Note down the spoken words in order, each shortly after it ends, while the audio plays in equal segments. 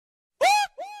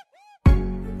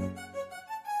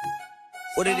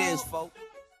What it is, folks.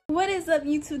 What is up,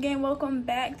 YouTube gang? Welcome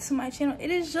back to my channel.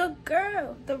 It is your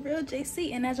girl, the real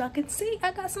JC, and as y'all can see,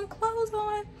 I got some clothes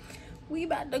on. We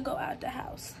about to go out the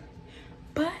house.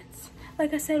 But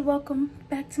like I said, welcome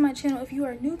back to my channel. If you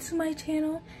are new to my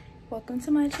channel, welcome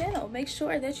to my channel. Make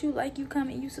sure that you like, you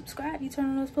comment, you subscribe, you turn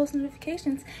on those post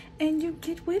notifications, and you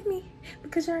get with me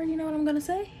because you already know what I'm gonna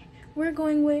say. We're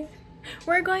going where?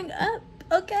 We're going up.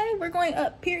 Okay, we're going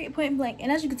up, period, point blank.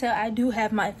 And as you can tell, I do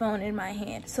have my phone in my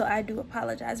hand, so I do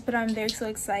apologize, but I'm very so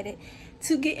excited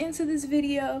to get into this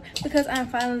video because I'm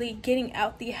finally getting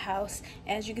out the house.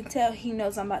 As you can tell, he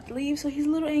knows I'm about to leave, so he's a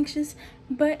little anxious,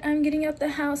 but I'm getting out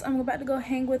the house. I'm about to go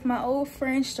hang with my old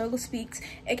friend Struggle Speaks,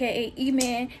 aka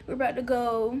E-Man. We're about to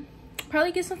go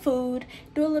probably get some food,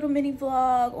 do a little mini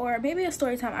vlog, or maybe a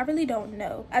story time. I really don't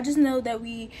know. I just know that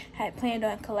we had planned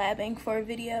on collabing for a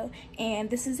video, and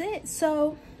this is it.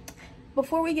 So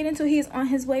before we get into it, he's on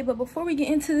his way, but before we get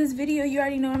into this video, you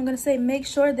already know what I'm gonna say. Make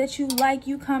sure that you like,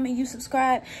 you comment, you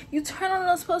subscribe, you turn on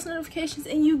those post notifications,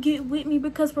 and you get with me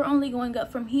because we're only going up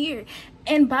from here.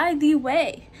 And by the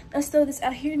way, let's throw this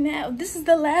out here now. This is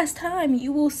the last time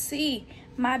you will see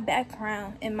my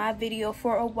background in my video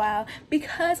for a while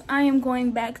because I am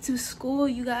going back to school,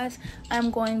 you guys.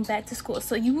 I'm going back to school,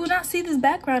 so you will not see this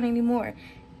background anymore.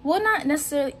 Well, not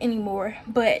necessarily anymore,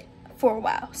 but for a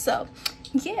while. So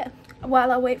yeah,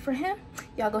 while I wait for him,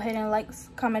 y'all go ahead and like,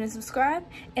 comment, and subscribe,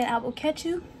 and I will catch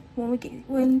you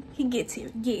when he gets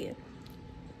here. Yeah.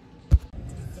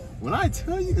 When I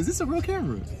tell you, is this a real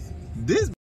camera? This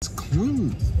is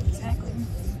clean. Exactly.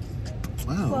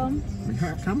 Wow. Well,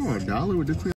 come on, $1 with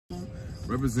this clean.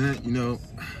 Represent, you know,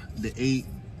 the 8.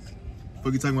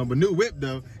 What you talking about? But new whip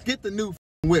though. Get the new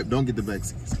whip. Don't get the back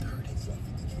seat. It's dirty.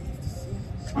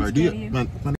 All right,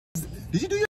 did you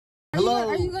do your? Hello.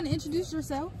 Are you gonna introduce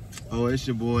yourself? Oh, it's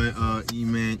your boy,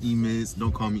 E-Man, E-Miz.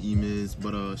 Don't call me E-Miz,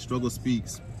 but Struggle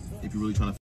Speaks. If you're really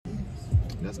trying to.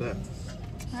 That's that.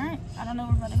 All right. I don't know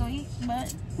where we're about to go eat,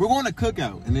 but we're going to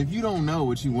Cookout, and if you don't know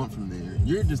what you want from there,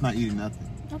 you're just not eating nothing.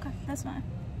 okay, that's fine.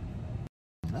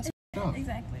 That's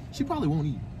Exactly. She probably won't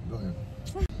eat. Go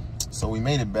ahead. So we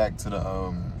made it back to the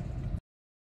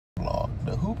vlog.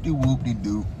 The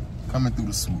hoop-de-whoop-de-doo coming through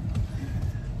the swoop.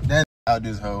 That out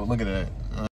this hoe. Look at that.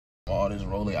 All this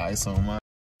rolly ice on my.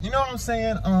 You know what I'm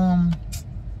saying?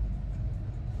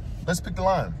 Let's pick the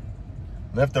line.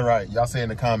 Left or right? Y'all say in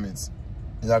the comments.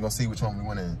 Y'all gonna see which one we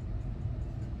went in.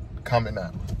 Comment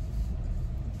now.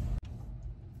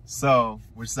 So,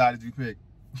 which side did you pick?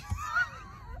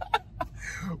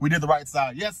 We did the right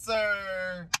side. Yes,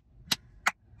 sir.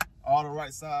 All the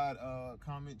right side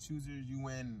comment choosers, you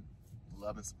win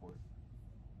love and support.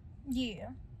 Yeah,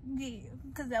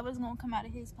 because that was gonna come out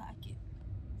of his pocket.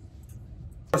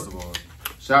 First of all,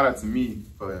 shout out to me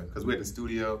because we're at the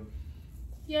studio.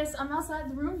 Yes, I'm outside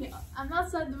the room, y'all. I'm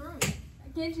outside the room.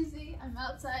 Can't you see? I'm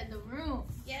outside the room.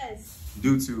 Yes.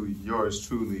 Due to yours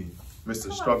truly,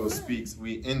 Mr. Struggle Speaks,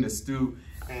 we in the stew.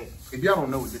 And if y'all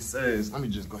don't know what this says, let me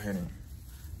just go ahead and.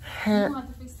 You don't have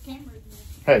to fix the camera again.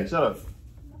 Hey, shut up.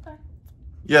 Okay.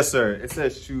 Yes, sir. It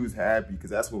says choose happy because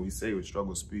that's what we say with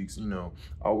Struggle Speaks. You know,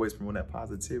 always promote that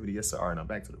positivity. Yes, sir. All right, now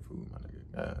back to the food, my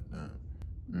nigga.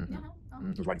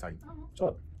 It was right tight. Shut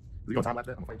up. You gonna time like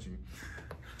that? I'm gonna fight you.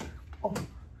 Oh.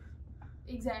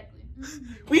 Exactly.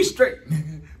 We straight,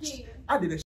 nigga. Yeah. I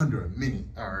did that shit under a minute.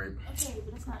 All right. Okay,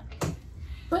 but it's not.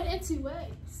 But in 2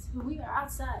 ways, we are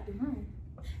outside the room,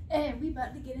 and we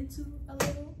about to get into a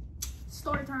little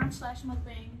story time /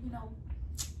 mukbang. You know,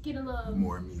 get a little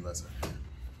more me, less her.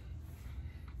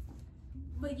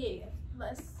 But yeah,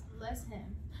 less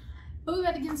him. But we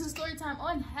got to get into the story time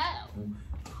on how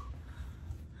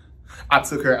I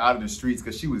took her out of the streets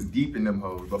because she was deep in them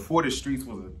hoes. Before the streets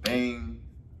was a thing,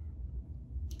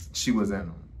 she was in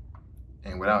them.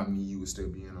 And without me, you would still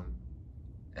be in them.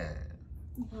 And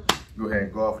go ahead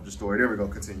and go off with your story. There we go,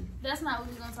 continue. That's not what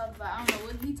we're going to talk about. I don't know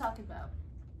what he talking about.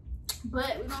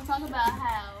 But we're going to talk about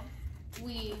how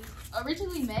we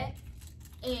originally met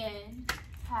and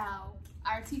how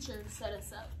our teacher set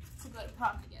us up to go to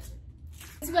prom together.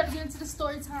 So we're about to get into the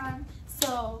story time.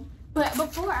 So, but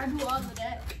before I do all of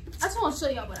that, I just want to show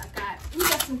y'all what I got. We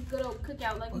got some good old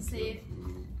Cookout, like we said.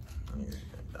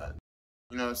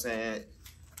 You know what I'm saying?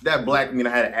 That black mean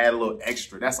I had to add a little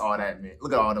extra. That's all that meant.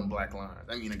 Look at all them black lines.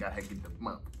 That mean I got to get the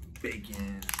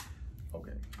bacon.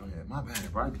 Okay, go ahead. My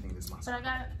bad, bro. I think this is my But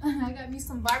I got me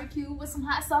some barbecue with some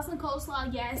hot sauce and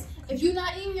coleslaw. Yes, if you're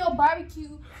not eating your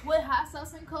barbecue with hot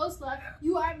sauce and coleslaw,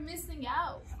 you are missing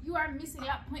out. You are missing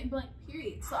out, point blank,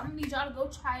 period. So I'm gonna need y'all to go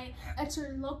try it at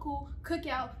your local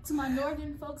Cookout. To my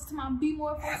northern folks, to my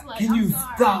B-more folks, like, Can you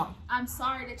stop? I'm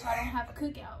sorry that y'all don't have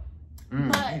Cookout.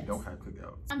 But they don't have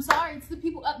cookouts. I'm sorry to the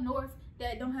people up north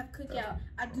that don't have cookout.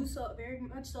 I do so very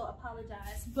much so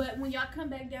apologize. But when y'all come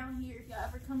back down here, if y'all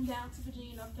ever come down to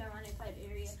Virginia, North Carolina type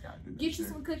area, get you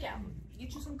some cookout.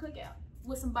 Get you some cookout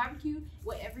with some barbecue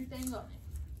with everything on it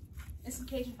and some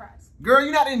Cajun fries. Girl,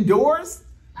 you not indoors?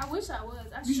 I wish I was.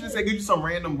 You should have said get you some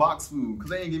random box food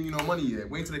because they ain't giving you no money yet.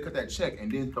 Wait until they cut that check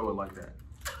and then throw it like that.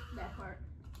 That part.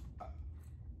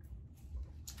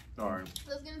 All right.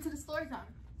 Let's get into the story time.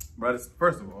 Brothers,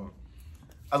 first of all,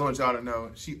 I just want y'all to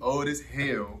know she old as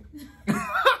hell.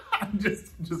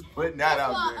 just putting that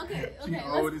out there. Okay.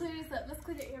 Let's clear this up. Let's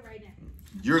clear the air right now.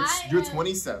 You're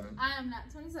 27. I am not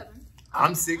 27.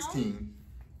 I'm 16.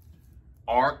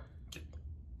 Art.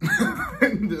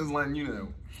 Just letting you know.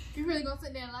 You really gonna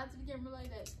sit there and lie to the camera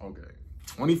like that? Okay.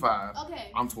 25.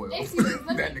 Okay. I'm 12.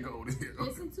 That nigga old as hell.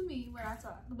 Listen to me when I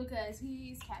talk because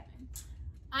he's capping.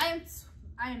 I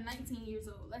am 19 years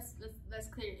old. Let's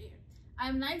clear the air. I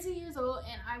am 19 years old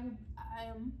and I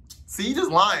am. See, you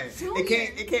just lying. Junior.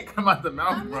 It can't come out the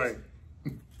mouth right.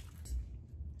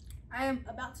 I am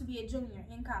about to be a junior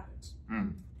in college.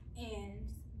 Mm. And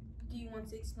do you want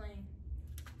to explain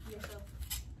yourself?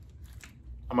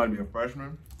 I'm about to be a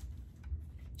freshman.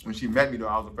 When she met me, though,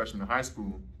 I was a freshman in high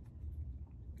school.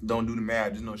 Don't do the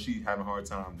math. Just know she having a hard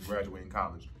time graduating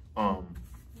college. What?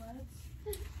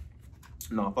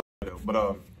 No, fuck that.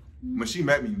 But when she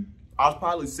met me, I was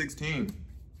probably 16,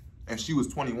 and she was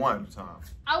 21 at the time.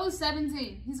 I was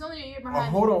 17. He's only a year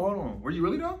behind. Oh, hold on. Were you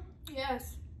really though?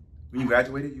 Yes. When you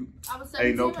graduated, I was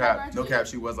 17. Hey, no cap.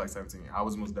 She was like 17. I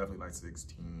was most definitely like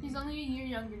 16. He's only a year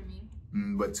younger than me.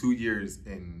 But 2 years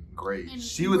in grade.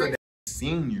 She was a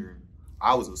senior.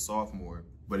 I was a sophomore.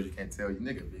 But as you can't tell, you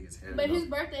nigga big as hell. But his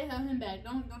birthday held him back.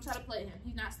 Don't try to play him.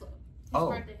 He's not slow. His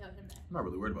birthday held him back. I'm not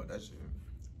really worried about that shit.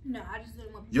 No, I just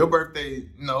didn't want. Your birthday?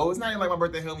 No, it's not even like my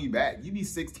birthday held me back. You be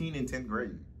 16 in 10th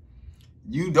grade.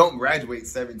 You don't graduate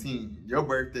 17. Your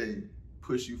birthday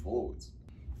push you forwards.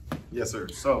 Yes, sir.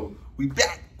 So we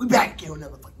back again with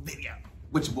another fucking video.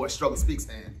 With your boy Struggle Speaks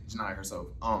and Janiyah herself.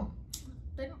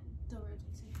 They don't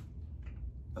JC.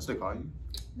 That's what they call you?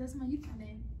 That's my YouTube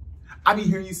name. I be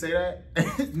hearing you say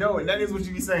that. No, and that is what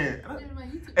you be saying.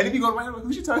 And if you go to my head,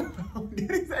 who you talking about?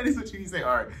 That is what you be saying.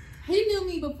 All right. He knew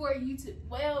me before YouTube,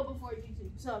 well before YouTube.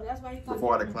 So that's why he called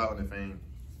before the clout and the fame.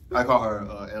 I call her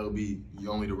LB.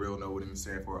 You only the real know what it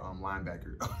stands for.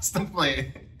 Linebacker. Stop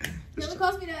playing. He only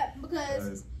calls me that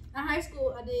because in high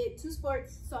school I did 2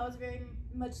 sports, so I was very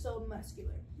much so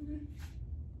muscular.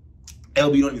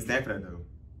 LB don't even stand for that though.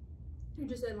 You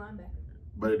just said linebacker.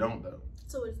 But it don't though.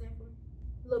 So what it stand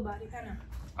for? Little body. I know.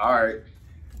 All right.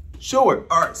 Sure.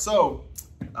 All right. So,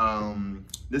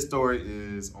 this story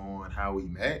is on how we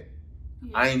met.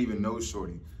 Yeah. I ain't even know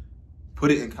shorty. Put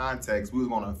it in context. We was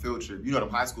going on a field trip. You know,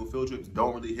 the high school field trips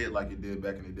don't really hit like it did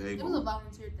back in the day. It was a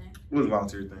volunteer thing. It was a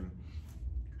volunteer thing.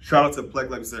 Shout out to Pleck,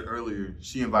 like we said earlier.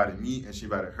 She invited me and she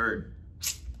invited her.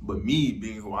 But me,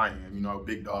 being who I am, you know,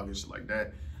 big dog and shit like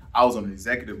that, I was on the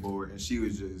executive board and she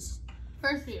was just...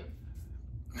 First year.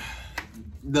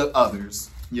 The others.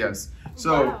 Yes.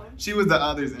 So wow. She was the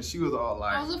others and she was all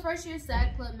like... I was a first year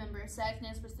SAG club member. SAG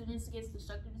stands for Students Against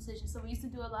Destructive Decisions. So we used to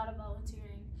do a lot of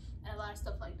volunteering and a lot of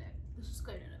stuff like that. Let's just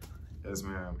clear that up. Yes,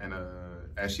 ma'am. And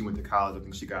as she went to college, I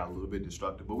think she got a little bit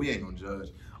destructive, but we ain't gonna judge.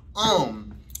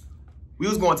 We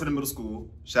was going to the middle school.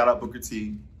 Shout out Booker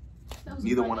T.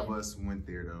 Neither one of us went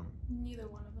there though. Neither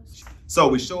one of us. So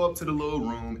we show up to the little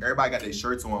room. Everybody got their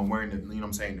shirts on, wearing the, you know what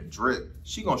I'm saying, the drip.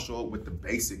 She gonna show up with the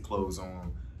basic clothes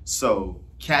on. So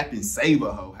Captain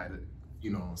Saber ho had it,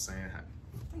 you know what I'm saying?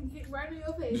 Get right in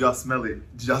your face. Did y'all smell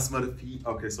it? Did y'all smell the feet?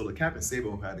 Okay, so the Captain Saber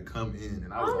had to come in,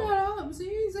 and I was like, so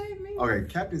you saved me. Okay,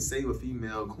 Captain Saber,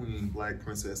 female, queen, black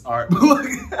princess. All right,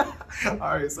 all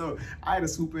right. So I had to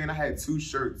swoop in. I had 2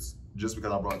 shirts just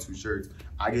because I brought 2 shirts.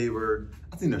 I gave her,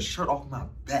 I think, the shirt off my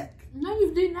back. No,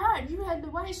 you did not. You had the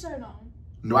white shirt on.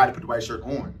 No, I had to put the white shirt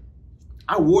on.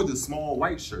 I wore the small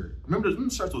white shirt. Remember, them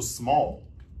shirts were small.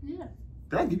 Yeah.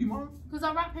 Did I give you mine? Because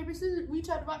I rock, paper, scissors. We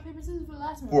tried to rock, paper, scissors for the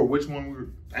last one. For which one we were?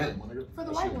 Damn, for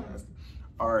the white one.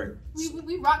 All right.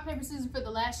 We rock, paper, scissors for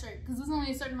the last shirt because there's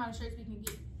only a certain amount of shirts we can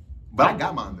get. But I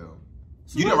got mine though.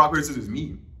 So you didn't rock, paper, scissors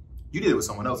me. You did it with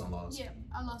someone else and lost. Yeah,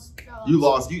 I lost. You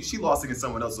lost. She lost against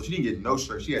someone else, so she didn't get no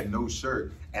shirt. She had no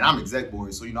shirt, and I'm exec boy,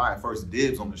 so you know I had first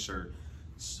dibs on the shirt.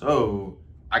 So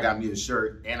I got me a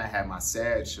shirt, and I had my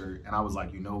sad shirt, and I was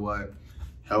like, you know what?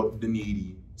 Help the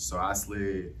needy. So I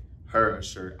slid her a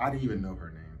shirt. I didn't even know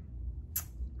her name.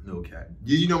 No cap.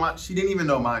 You know she didn't even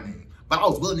know my name. But I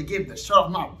was willing to give the shirt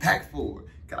off my back for her.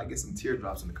 Can I get some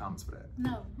teardrops in the comments for that?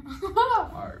 No.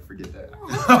 All right, forget that.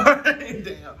 All right,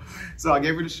 damn. So I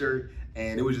gave her the shirt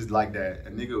And it was just like that.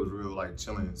 A nigga was real like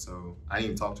chilling, so I didn't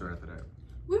even talk to her after that.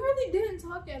 We really didn't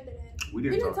talk after that. We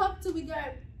didn't talk until we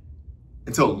got...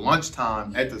 Until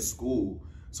lunchtime at the school.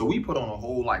 So we put on a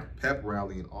whole like pep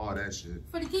rally and all that shit.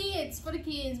 For the kids.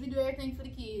 We do everything for the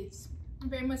kids.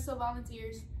 Very much so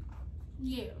volunteers.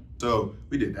 Yeah. So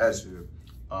we did that shit.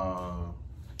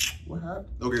 What happened?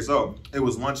 Okay, so it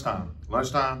was lunchtime.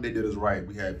 Lunchtime, they did us right.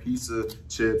 We had pizza,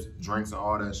 chips, drinks, and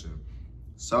all that shit.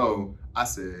 So I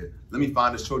said, let me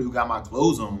find this shorty who got my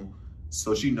clothes on,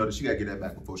 so she know that she gotta get that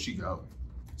back before she go.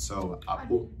 So I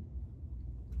pulled.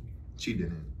 She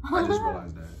didn't. I just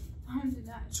realized that.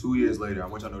 2 years later, I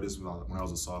want y'all to know this was when I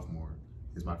was a sophomore.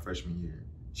 It's my freshman year.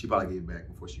 She probably gave it back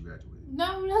before she graduated.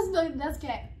 No, that's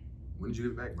cat. When did you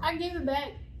give it back, bro? I gave it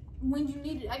back when you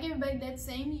needed it. I gave it back that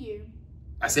same year.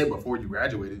 I said before you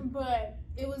graduated. But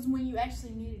it was when you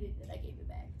actually needed it that I gave it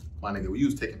back. My nigga, we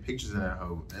was taking pictures in that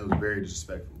hoe. And it was very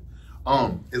disrespectful.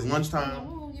 It's lunchtime.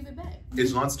 No, we'll give it back.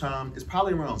 It's lunchtime. It's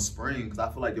probably around spring because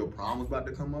I feel like your prom was about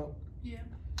to come up. Yeah.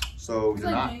 So it's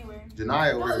like January.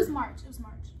 Janai over it was March.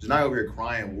 Janai over here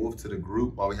crying wolf to the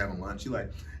group while we having lunch. She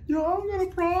like, yo, I'm gonna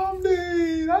prom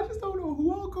date. I just don't know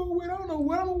who I'll go with. I don't know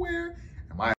what I'm gonna wear.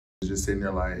 And my is just sitting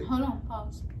there like, hold on,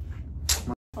 pause.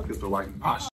 Motherfuckers feel like,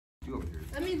 you over here.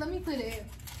 Let me clear the air.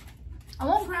 I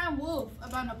won't cry wolf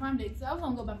about no prom date, so I was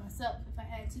gonna go by myself if I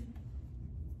had to.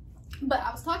 But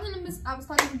I was talking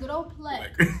to good old Play.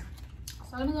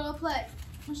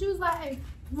 When she was like,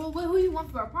 well, who you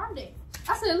want for a prom date?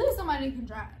 I said, at least somebody who can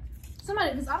drive.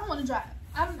 Somebody, because I don't want to drive.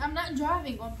 I'm not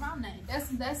driving on prom night.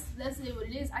 That's it what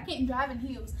it is. I can't drive in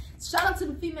heels. Shout out to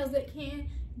the females that can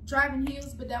drive in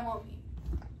heels, but that won't be.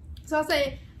 So I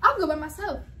said, I'll go by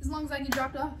myself as long as I get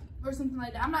dropped off or something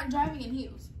like that. I'm not driving in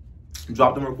heels.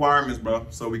 Drop them requirements, bro,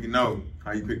 so we can know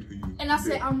how you picked who you. And I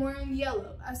said, I'm wearing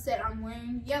yellow.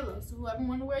 So whoever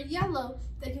want to wear yellow,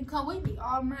 they can come with me.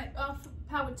 All my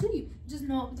power to you. Just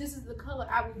know this is the color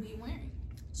I will be wearing.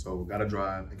 So gotta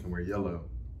drive and can wear yellow.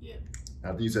 Yeah. I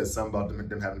think you said something about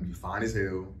them having to be fine as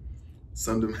hell.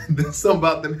 Something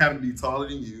about them having to be taller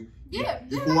than you. Yeah.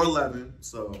 You're 4'11",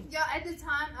 so. Yo, at the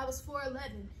time, I was 4'11".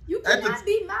 You cannot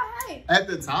beat my height. At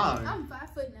the time. I'm 5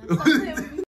 foot now. Stop playing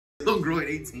with me. Don't grow at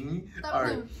 18. All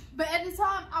right. But at the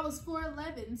time, I was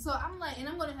 4'11". So I'm like, and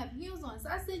I'm going to have heels on. So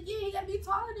I said, yeah, you got to be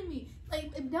taller than me.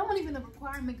 Like, that wasn't even a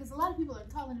requirement because a lot of people are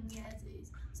taller than me as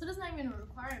is. So that's not even a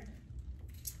requirement.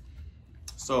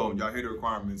 So y'all hear the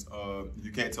requirements.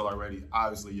 You can't tell already.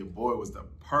 Obviously, your boy was the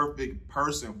perfect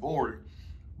person for it,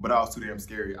 but I was too damn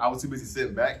scary. I was too busy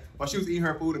sitting back while she was eating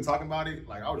her food and talking about it.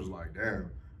 Like I was just like, damn,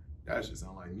 that shit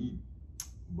sound like me.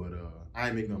 But I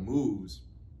ain't make no moves.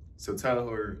 So tell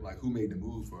her like who made the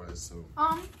move for us. So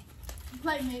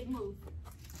Play made the move.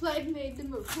 Play made the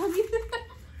move.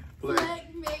 Play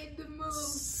made the move.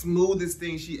 Smoothest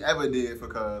thing she ever did for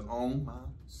cuz. Oh my.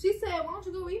 She said, why don't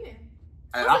you go eat it?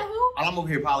 And I'm over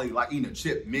here probably like eating a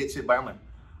chip, mid-chip, but I'm like.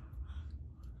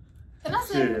 And I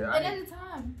said, and at the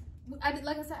time,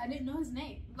 like I said, I didn't know his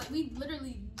name. Like we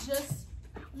literally just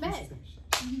met.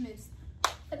 You missed.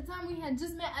 At the time we had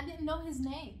just met, I didn't know his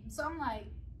name. So I'm like,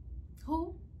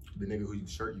 who? The nigga whose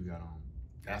shirt you got on.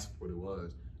 That's what it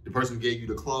was. The person who gave you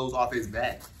the clothes off his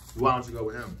back. Why don't you go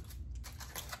with him?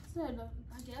 I said,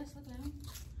 I guess, okay.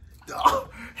 Oh,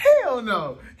 hell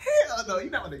no. Hell no. You're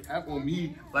not gonna cap on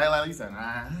me. Like you said, nah,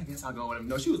 I guess I'll go with him.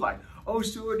 No, she was like, oh,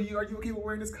 sure, are you okay with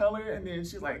wearing this color? And then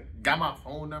she like got my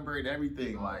phone number and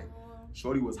everything. Like,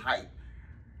 shorty was hype.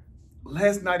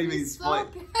 Let's not even explain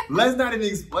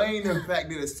the fact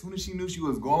that as soon as she knew she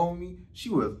was going with me, she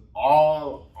was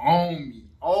all on me.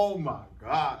 Oh my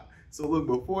God. So look,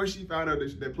 before she found out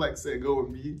that Plex said go with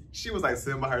me, she was like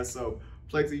sitting by herself.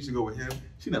 Plex said you should go with him.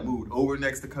 She done moved over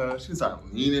next to cuz. She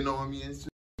started leaning on me and shit.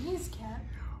 He's cap.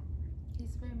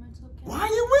 He's very much so cap. Why are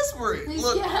you whispering?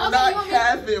 Look, I'm not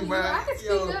capping, bro. I can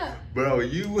speak up. Bro,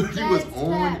 you was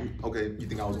on. Okay, you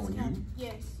think I was on you?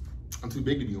 Yes. I'm too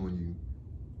big to be on you.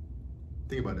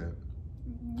 Think about that.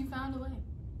 You found a way.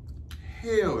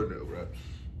 Hell no, bro.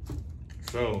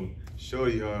 So,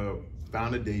 shorty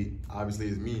found a date. Obviously,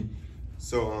 it's me.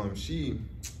 So, she,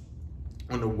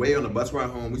 on the bus ride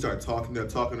home, we started talking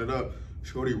it up.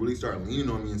 Shorty really started leaning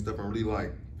on me and stuff and really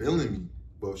like feeling me.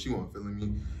 Well, she wasn't feeling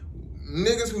me.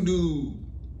 Niggas who do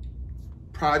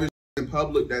private in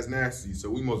public, that's nasty. So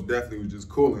we most definitely was just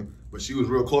cooling. But she was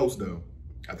real close though.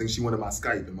 I think she wanted my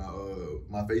Skype and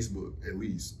my Facebook at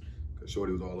least. Cause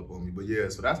shorty was all up on me. But yeah,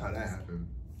 so that's how that happened.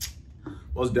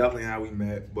 Most definitely how we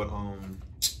met. But all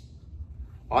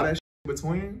that shit in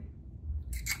between,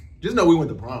 just know we went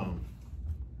to prom.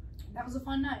 That was a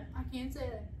fun night. I can't say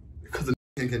that. Because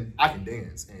I can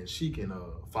dance, and she can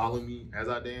follow me as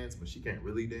I dance, but she can't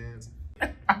really dance.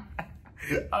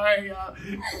 All right, y'all.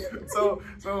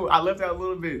 So I left out a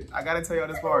little bit. I gotta tell y'all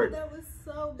this part. That was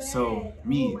so bad. So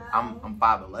me, oh, wow. I'm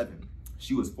 5'11".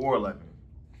 She was 4'11".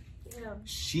 Yeah.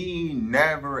 She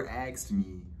never asked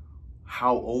me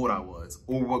how old I was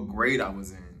or what grade I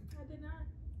was in. I did not.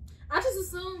 I just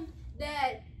assumed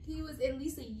that he was at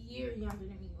least a year younger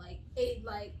than me,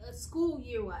 like a school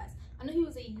year wise. I knew he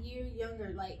was a year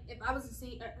younger. Like if I was a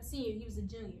senior, he was a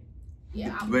junior.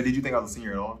 Yeah. But did you think I was a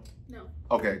senior at all? No.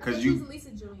 Okay, because you. He was at least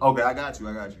a junior. Okay, I got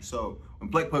you. So when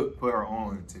Blake put her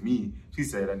on to me, she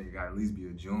said that nigga got at least be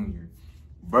a junior.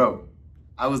 Bro,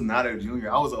 I was not a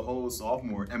junior. I was a whole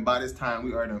sophomore, and by this time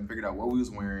we already done figured out what we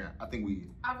was wearing. I think we.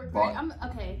 I regret.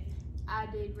 Okay, I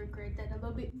did regret that a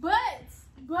little bit, but.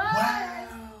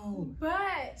 Wow.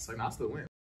 But. So I still win.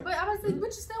 But I was like, but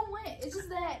you still went. It's just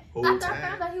that whole after time. I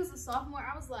found out he was a sophomore,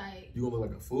 I was like, you gonna look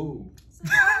like a fool. So,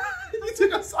 You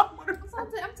took a sophomore.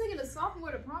 I'm taking a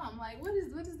sophomore to prom. Like, what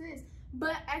is this?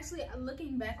 But actually,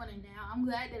 looking back on it now, I'm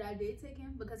glad that I did take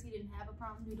him because he didn't have a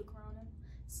prom due to Corona.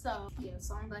 So yeah,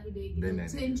 so I'm glad he did get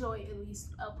to enjoy at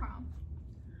least a prom.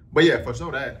 But yeah, for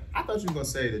sure that I thought you were gonna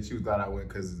say that you was glad I went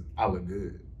because I look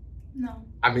good. No,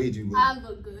 I made you look. I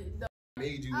look good. Though. I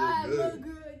made you look good. I look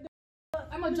good.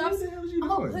 I'm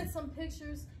gonna put some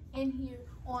pictures in here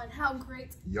on how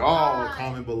great y'all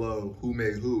comment below who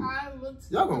made who.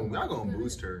 Y'all gonna good.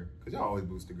 boost her because y'all always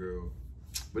boost the girl.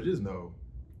 But just know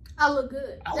I look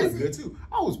good. I look good too.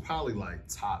 I was probably like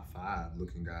top 5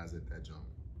 looking guys at that jump.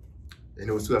 And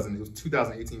it was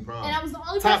 2018 prom. And I was the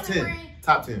only top person 10. wearing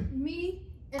Top 10. Me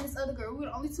and this other girl. We were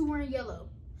the only 2 wearing yellow.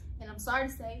 And I'm sorry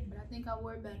to say, but I think I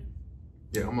wore it better.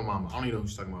 Yeah, I'm a mama. I don't even know who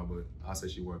she's talking about, but I'll say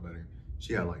she wore it better.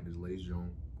 She had like this lace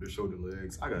joint, the shoulder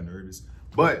legs. I got nervous.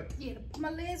 But yeah, my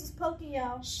legs was poking,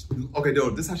 y'all. Okay,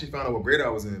 dude, this is how she found out what grade I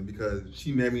was in because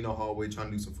she met me in the hallway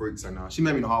trying to do some freaks. Like, nah, she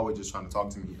met me in the hallway just trying to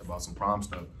talk to me about some prom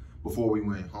stuff before we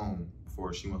went home.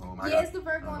 Before she went home, it's the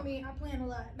Virgo in me. I plan a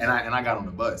lot. And I got on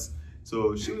the bus.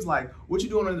 So she was like, "What you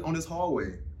doing on this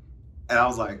hallway?" And I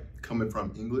was like, "Coming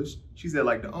from English." She said,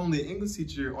 "Like the only English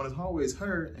teacher on this hallway is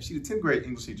her, and she's a 10th grade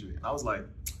English teacher." And I was like,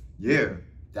 "Yeah,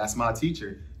 that's my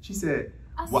teacher." She said,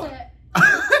 "What?"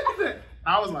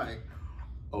 I was like,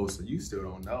 "Oh, so you still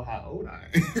don't know how old I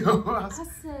am?" I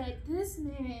said, "This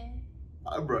man,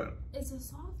 bro, is a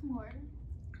sophomore."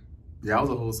 Yeah, I was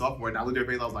a whole sophomore, and I looked at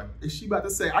her face. I was like, "Is she about to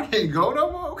say I can't go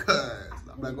no more?" Cause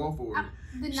I'm not going for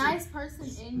it. Nice person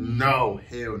in you. No,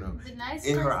 hell no. The nice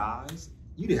in person. her eyes,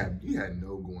 you had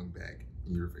no going back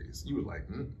in your face. You were like,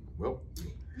 well.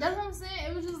 That's what I'm saying.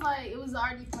 It was just like it was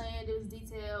already planned. It was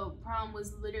detailed. Prom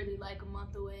was literally like a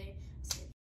month away. So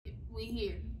we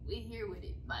here with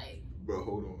it. Like, bro,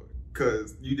 hold on,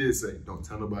 cause you did say don't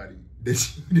tell nobody.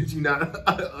 Did you not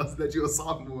that you're a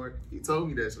sophomore? He told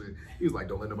me that shit. He was like,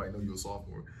 don't let nobody know you're a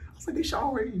sophomore. I was like, they should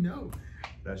already know.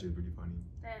 That shit's pretty funny.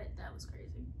 That was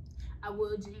crazy. I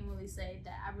will genuinely say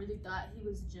that I really thought he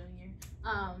was a junior.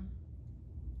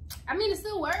 I mean, it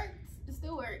still worked. It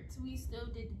still worked. We still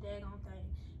did the daggone thing.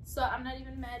 So I'm not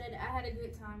even mad at it. I had a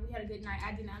good time. We had a good night.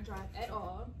 I did not drive at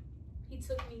all. He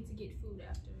took me to get food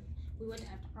after. We went to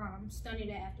after prom.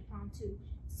 Stunning at after prom too.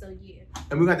 So yeah.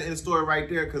 And we got to end the story right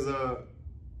there because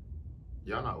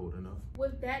y'all not old enough.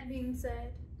 With that being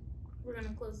said, we're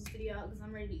gonna close this video out because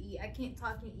I'm ready to eat. I can't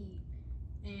talk and eat.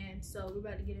 And so we're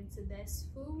about to get into this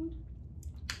food.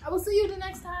 I will see you the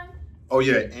next time. Oh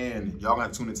yeah, and y'all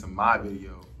gotta tune into my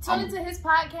video. Tune into his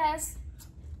podcast.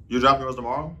 You're dropping yours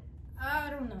tomorrow? I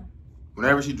don't know.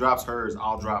 Whenever she drops hers,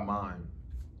 I'll drop mine.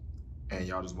 And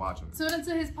y'all just watch them. Tune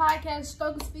into his podcast,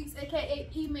 Struggle Speaks, aka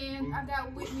E-Man. I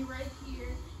got Whitney right here.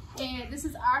 And this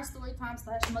is our story time /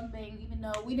 mukbang, even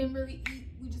though we didn't really eat,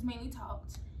 we just mainly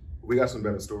talked. We got some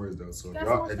better stories though. So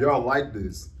if y'all like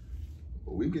this,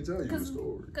 well, we can tell you a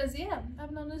story. Because yeah,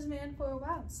 I've known this man for a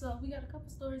while. So we got a couple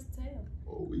stories to tell.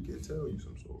 Oh, we can tell you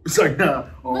some stories. It's like, nah.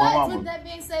 Oh, but with that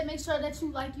being said, make sure that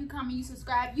you like, you comment, you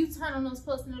subscribe, you turn on those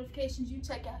post notifications, you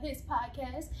check out his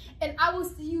podcast. And I will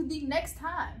see you the next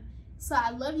time. So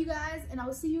I love you guys, and I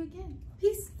will see you again.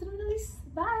 Peace.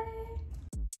 Bye.